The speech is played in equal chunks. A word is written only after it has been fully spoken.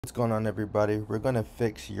What's going on, everybody? We're going to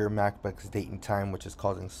fix your MacBook's date and time, which is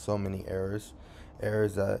causing so many errors.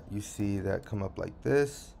 Errors that you see that come up like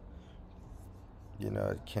this. It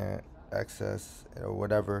can't access or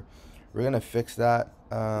whatever. We're going to fix that.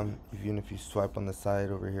 Even if you swipe on the side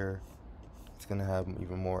over here, it's going to have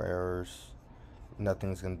even more errors.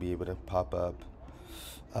 Nothing's going to be able to pop up.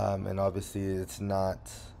 And obviously, it's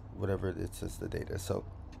not whatever it says the data. So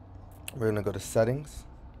we're going to go to settings.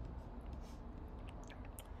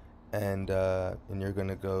 And you're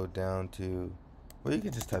gonna go down to, well, you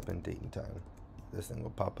can just type in date and time. This thing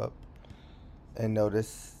will pop up, and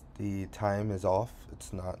notice the time is off.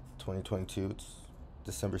 It's not 2022, it's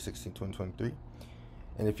December 16, 2023.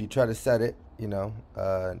 And if you try to set it,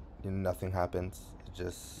 nothing happens. It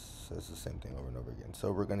just says the same thing over and over again.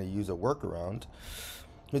 So we're gonna use a workaround.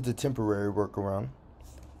 Here's a temporary workaround.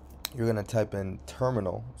 You're gonna type in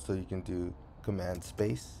terminal, so you can do command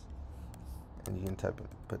space, and you can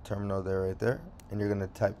put terminal there, right there, and you're gonna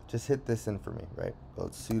type, just hit this in for me, right? Go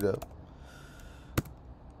sudo,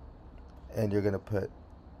 and you're gonna put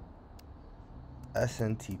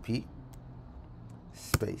sntp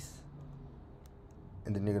space,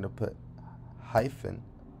 and then you're gonna put hyphen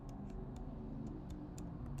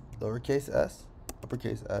lowercase s,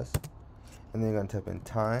 uppercase s, and then you're gonna type in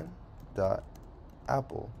time.apple.com.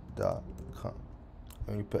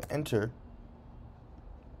 When you put enter,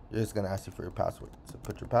 you're just going to ask you for your password. So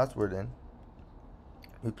put your password in.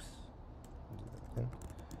 Oops.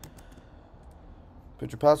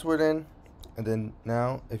 Put your password in. And then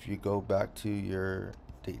now, if you go back to your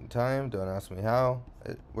date and time, don't ask me how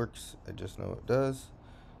it works. I just know it does.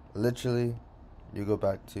 Literally, you go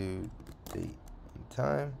back to date and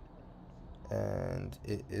time, and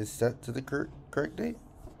it is set to the correct date.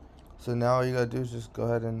 So now all you got to do is just go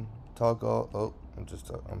ahead and toggle. Oh,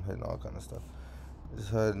 I'm hitting all kind of stuff. Just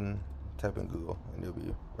go ahead and type in Google, and you'll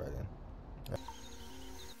be right.